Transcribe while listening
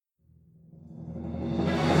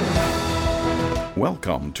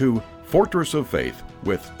Welcome to Fortress of Faith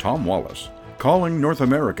with Tom Wallace, calling North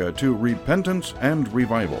America to repentance and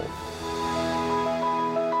revival.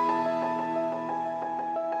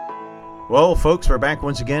 Well, folks, we're back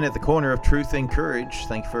once again at the corner of truth and courage.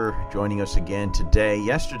 Thank you for joining us again today.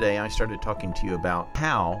 Yesterday, I started talking to you about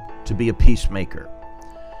how to be a peacemaker.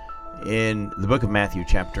 In the book of Matthew,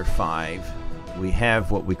 chapter 5, we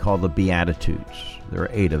have what we call the Beatitudes. There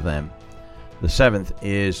are 8 of them. The 7th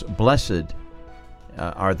is, Blessed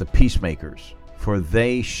are the peacemakers, for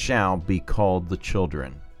they shall be called the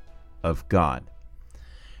children of God.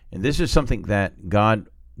 And this is something that God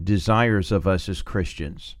desires of us as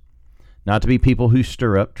Christians. Not to be people who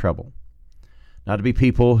stir up trouble, not to be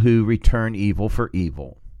people who return evil for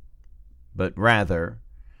evil, but rather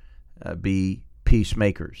be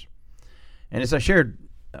peacemakers. And as I shared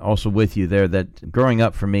also with you there, that growing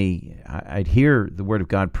up for me, I'd hear the Word of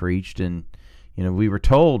God preached, and we were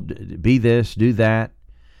told, be this, do that.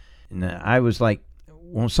 And I was like,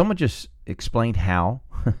 well, someone just explained how.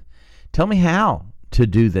 Tell me how to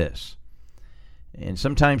do this. And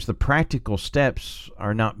sometimes the practical steps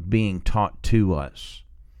are not being taught to us.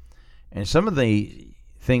 And some of the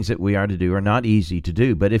things that we are to do are not easy to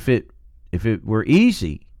do. But if it were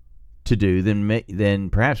easy to do, then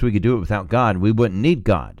perhaps we could do it without God. We wouldn't need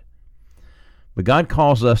God. But God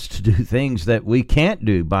calls us to do things that we can't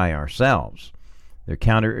do by ourselves. They're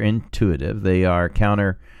counterintuitive. They are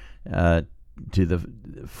counter to the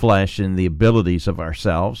flesh and the abilities of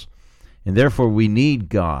ourselves. And therefore we need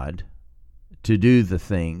God to do the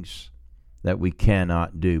things that we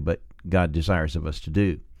cannot do, but God desires of us to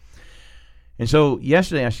do. And so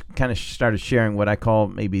yesterday I kind of started sharing what I call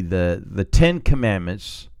maybe the 10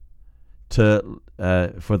 commandments for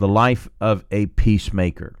the life of a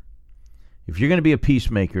peacemaker. If you're going to be a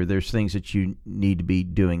peacemaker, there's things that you need to be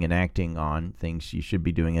doing and acting on, things you should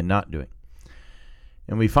be doing and not doing.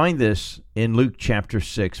 And we find this in Luke chapter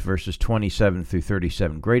 6, verses 27 through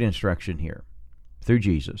 37. Great instruction here through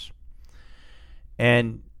Jesus.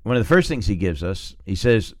 And one of the first things he gives us, he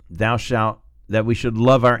says, that we should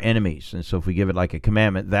love our enemies. And so if we give it like a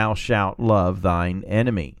commandment, thou shalt love thine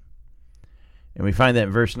enemy. And we find that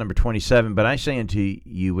in verse number 27, but I say unto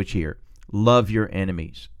you which hear, love your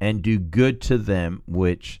enemies, and do good to them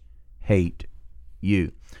which hate you.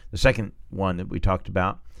 The second one that we talked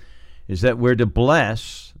about is that we're to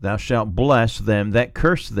bless, thou shalt bless them that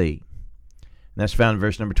curse thee. And that's found in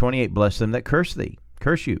verse number 28, bless them that curse thee,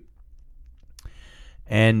 curse you.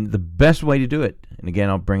 And the best way to do it, and again,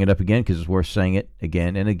 I'll bring it up again because it's worth saying it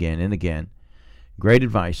again and again and again. Great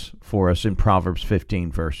advice for us in Proverbs 15,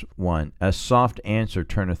 verse 1. A soft answer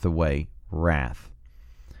turneth away wrath.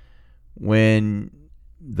 When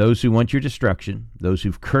those who want your destruction, those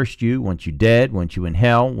who've cursed you, want you dead, want you in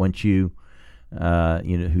hell, want you,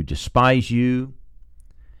 who despise you,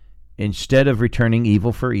 instead of returning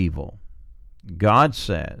evil for evil, God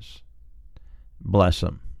says, bless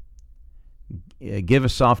them. Give a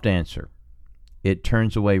soft answer. It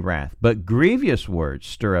turns away wrath. But grievous words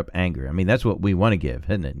stir up anger. I mean, that's what we want to give,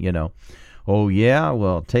 isn't it? Oh, yeah,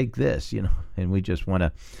 well, take this, and we just want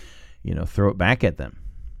to, throw it back at them.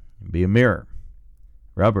 Be a mirror.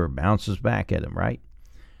 Rubber bounces back at them, right?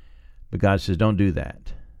 But God says, don't do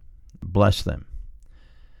that. Bless them.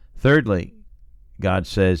 Thirdly, God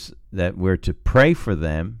says that we're to pray for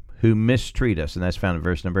them who mistreat us, and that's found in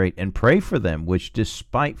verse number 8, and pray for them which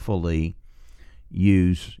despitefully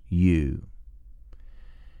use you.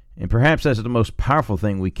 And perhaps that's the most powerful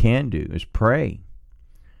thing we can do is pray.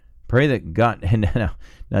 Pray that God, and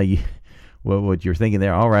now you, well, what you're thinking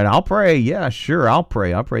there, all right, I'll pray. Yeah, sure, I'll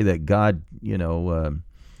pray. I'll pray that God,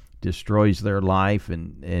 destroys their life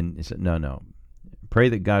and no. Pray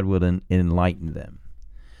that God will enlighten them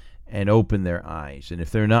and open their eyes. And if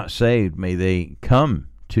they're not saved, may they come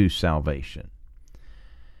to salvation.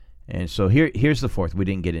 And so here's the fourth. We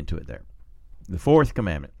didn't get into it there. The fourth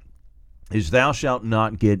commandment is thou shalt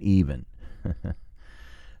not get even.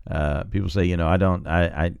 People say, I don't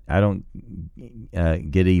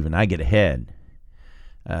get even. I get ahead.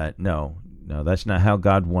 No, that's not how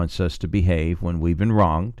God wants us to behave when we've been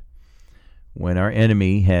wronged, when our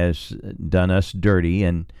enemy has done us dirty,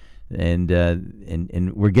 and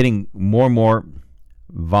we're getting more and more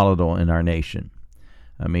volatile in our nation.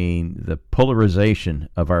 I mean, the polarization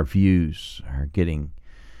of our views are getting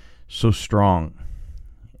so strong,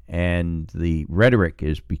 and the rhetoric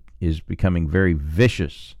is becoming very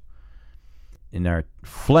vicious. And our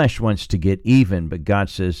flesh wants to get even, but God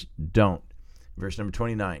says, don't. Verse number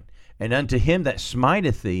 29, and unto him that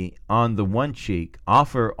smiteth thee on the one cheek,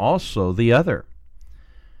 offer also the other.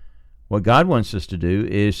 What God wants us to do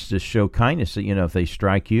is to show kindness. That, if they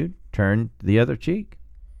strike you, turn the other cheek.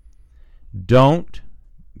 Don't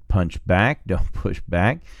punch back. Don't push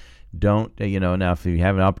back. Don't, now if you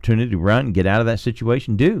have an opportunity to run, get out of that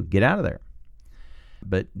situation, get out of there.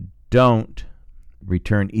 But don't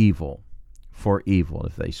return evil for evil.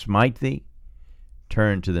 If they smite thee,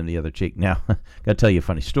 turn to them the other cheek. Now, got to tell you a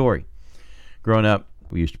funny story. Growing up,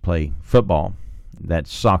 we used to play football.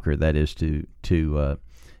 That's soccer, that is to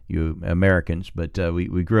you Americans. But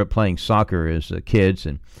we grew up playing soccer as kids,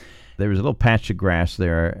 and there was a little patch of grass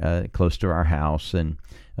there close to our house, and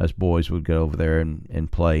us boys would go over there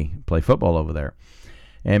and play football over there.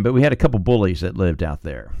 But we had a couple bullies that lived out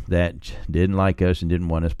there that didn't like us and didn't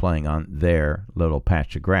want us playing on their little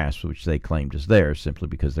patch of grass, which they claimed as theirs simply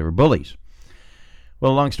because they were bullies.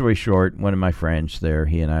 Well, long story short, one of my friends there,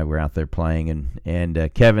 he and I were out there playing,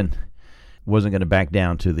 and Kevin wasn't going to back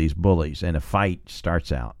down to these bullies, and a fight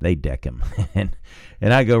starts out. They deck him, and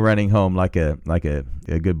I go running home like a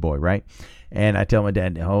good boy, right? And I tell my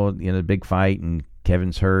dad, big fight, and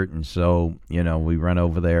Kevin's hurt, and so we run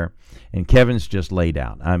over there, and Kevin's just laid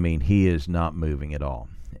out. I mean, he is not moving at all,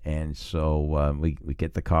 and so we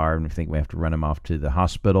get the car, and we think we have to run him off to the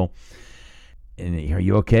hospital. And are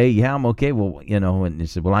you okay? Yeah, I'm okay. Well, and he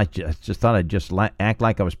said, well, I just thought I'd just act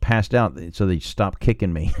like I was passed out so they'd stop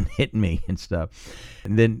kicking me and hitting me and stuff.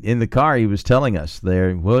 And then in the car, he was telling us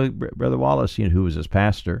there, well, Brother Wallace, who was his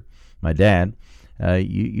pastor, my dad,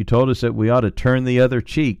 you told us that we ought to turn the other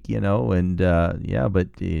cheek, and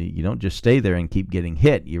but you don't just stay there and keep getting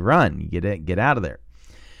hit. You run. You get out of there.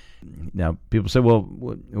 Now, people say, well,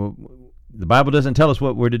 the Bible doesn't tell us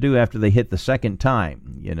what we're to do after they hit the second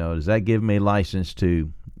time. Does that give me license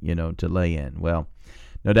to lay in? Well,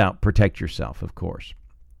 no doubt, protect yourself, of course.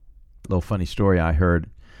 A little funny story I heard.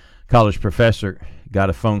 College professor got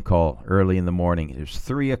a phone call early in the morning. It was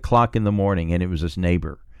 3 o'clock in the morning, and it was his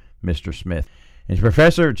neighbor, Mr. Smith. And his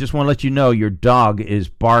professor, just want to let you know your dog is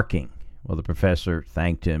barking. Well, the professor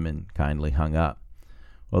thanked him and kindly hung up.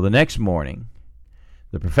 Well, the next morning,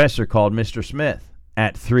 the professor called Mr. Smith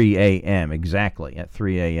at 3 a.m., exactly at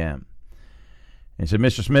 3 a.m. and said,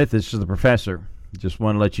 Mr. Smith, this is the professor. Just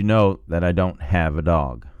want to let you know that I don't have a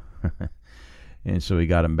dog. And so he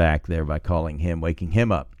got him back there by waking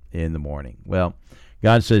him up in the morning. Well,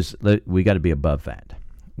 God says we got to be above that.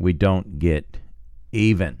 We don't get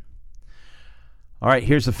even. All right,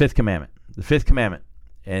 here's the fifth commandment. The fifth commandment,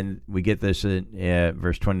 and we get this in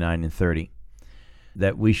verse 29 and 30,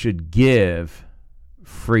 that we should give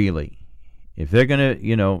freely. If they're going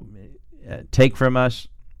to, take from us,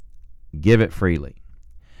 give it freely,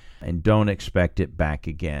 and don't expect it back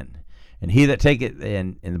again. And he that taketh,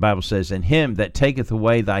 and the Bible says, and him that taketh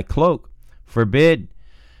away thy cloak, forbid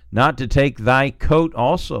not to take thy coat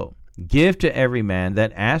also. Give to every man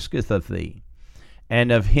that asketh of thee,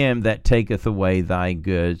 and of him that taketh away thy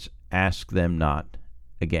goods, ask them not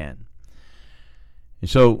again. And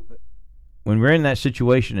so, when we're in that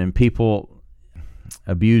situation and people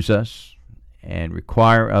abuse us and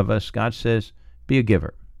require of us, God says, be a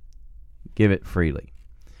giver. Give it freely.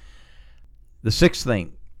 The sixth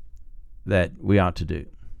thing that we ought to do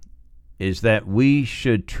is that we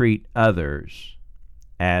should treat others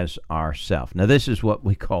as ourselves. Now, this is what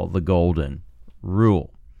we call the golden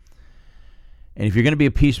rule. And if you're going to be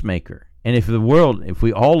a peacemaker, and if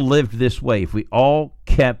we all lived this way, if we all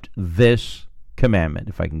kept this commandment,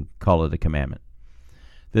 if I can call it a commandment,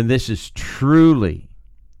 then this is truly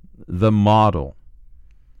the model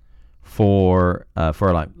for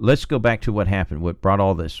our life. Let's go back to what happened, what brought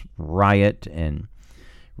all this riot and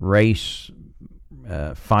race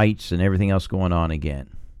fights and everything else going on again.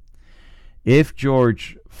 If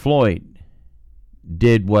George Floyd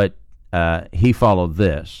did what he followed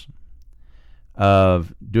this,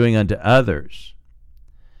 of doing unto others,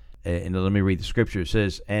 and let me read the scripture. It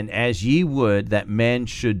says, and as ye would that men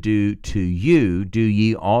should do to you, do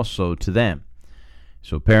ye also to them.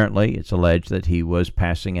 So apparently it's alleged that he was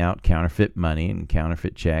passing out counterfeit money and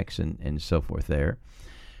counterfeit checks and so forth there.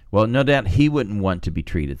 Well, no doubt he wouldn't want to be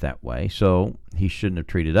treated that way, so he shouldn't have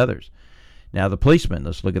treated others. Now the policeman,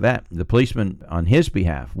 let's look at that. The policeman on his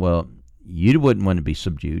behalf, well, you wouldn't want to be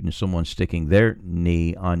subdued and someone sticking their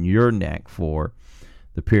knee on your neck for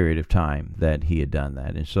the period of time that he had done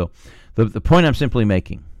that. And so the point I'm simply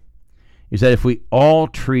making is that if we all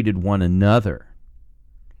treated one another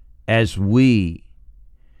as we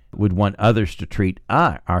would want others to treat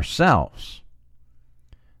ourselves,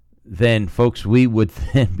 then, folks, we would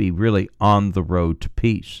then be really on the road to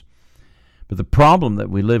peace. But the problem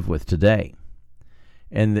that we live with today,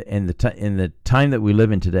 and the time that we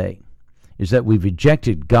live in today, is that we've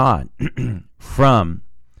rejected God from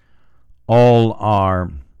all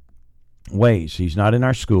our ways. He's not in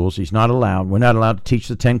our schools. He's not allowed. We're not allowed to teach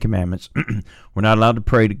the Ten Commandments. We're not allowed to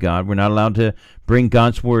pray to God. We're not allowed to bring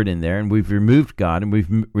God's word in there. And we've removed God, and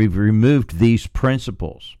we've removed these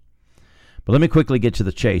principles. But let me quickly get to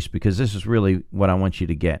the chase, because this is really what I want you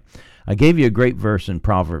to get. I gave you a great verse in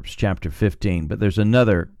Proverbs chapter 15, but there's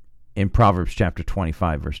another in Proverbs chapter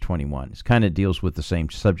 25, verse 21. It kind of deals with the same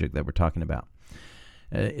subject that we're talking about,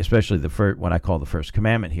 especially what I call the first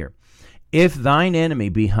commandment here. If thine enemy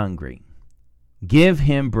be hungry, give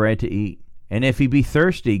him bread to eat, and if he be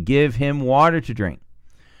thirsty, give him water to drink.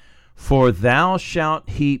 For thou shalt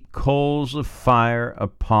heap coals of fire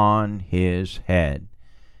upon his head,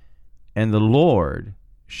 and the Lord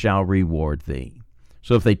shall reward thee.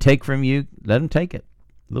 So if they take from you, let them take it.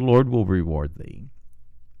 The Lord will reward thee.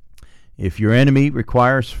 If your enemy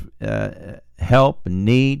requires help and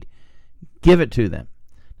need, give it to them.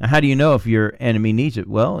 Now, how do you know if your enemy needs it?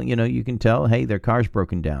 Well, you can tell, hey, their car's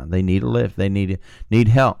broken down. They need a lift. They need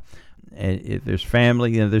help. And if there's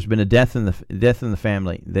family, there's been a death in the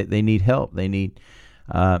family. They need help. They need.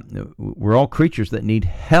 We're all creatures that need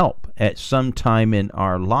help at some time in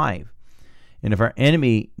our life. And if our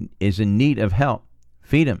enemy is in need of help,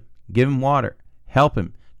 feed him, give him water, help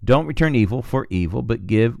him. Don't return evil for evil, but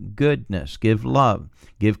give goodness, give love,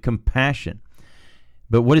 give compassion.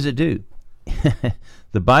 But what does it do?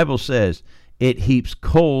 The Bible says it heaps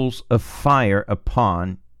coals of fire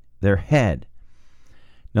upon their head.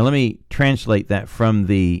 Now let me translate that from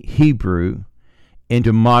the Hebrew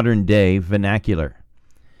into modern day vernacular.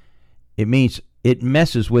 It means it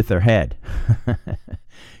messes with their head.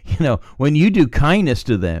 When you do kindness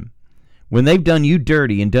to them, when they've done you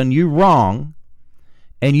dirty and done you wrong,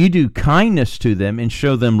 and you do kindness to them and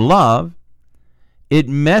show them love, it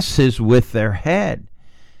messes with their head.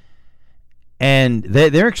 And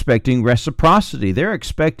they're expecting reciprocity. They're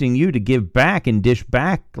expecting you to give back and dish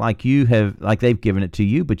back like they've given it to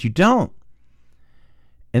you, but you don't.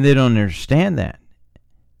 And they don't understand that.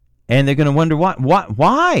 And they're going to wonder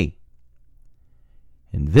why?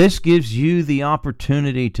 And this gives you the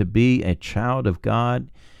opportunity to be a child of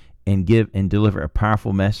God and give and deliver a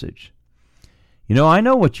powerful message. I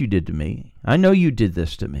know what you did to me. I know you did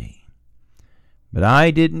this to me. But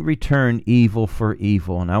I didn't return evil for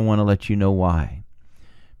evil, and I want to let you know why.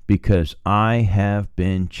 Because I have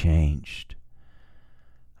been changed.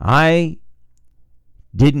 God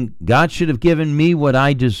should have given me what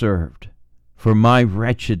I deserved for my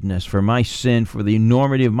wretchedness, for my sin, for the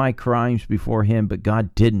enormity of my crimes before him, but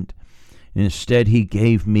God didn't. And instead, he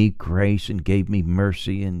gave me grace and gave me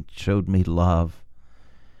mercy and showed me love.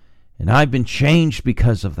 And I've been changed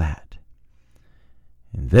because of that.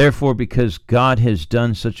 And therefore, because God has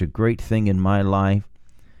done such a great thing in my life,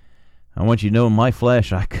 I want you to know in my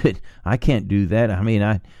flesh, I can't do that. I mean,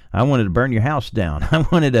 I wanted to burn your house down. I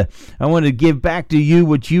wanted to give back to you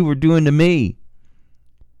what you were doing to me.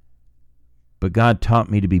 But God taught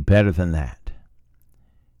me to be better than that.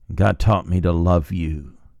 God taught me to love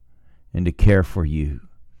you and to care for you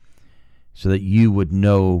so that you would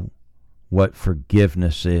know what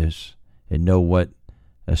forgiveness is and know what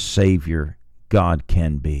a Savior God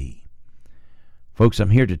can be. Folks,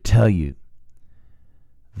 I'm here to tell you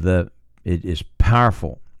that it is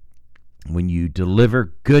powerful when you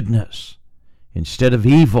deliver goodness instead of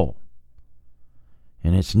evil.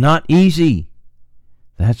 And it's not easy.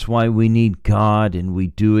 That's why we need God, and we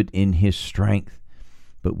do it in his strength.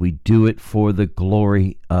 But we do it for the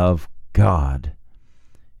glory of God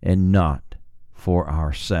and not for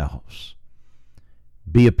ourselves.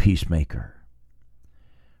 Be a peacemaker,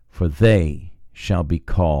 for they shall be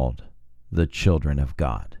called the children of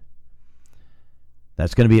God.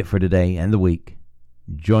 That's going to be it for today and the week.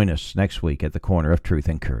 Join us next week at the Corner of Truth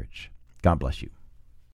and Courage. God bless you.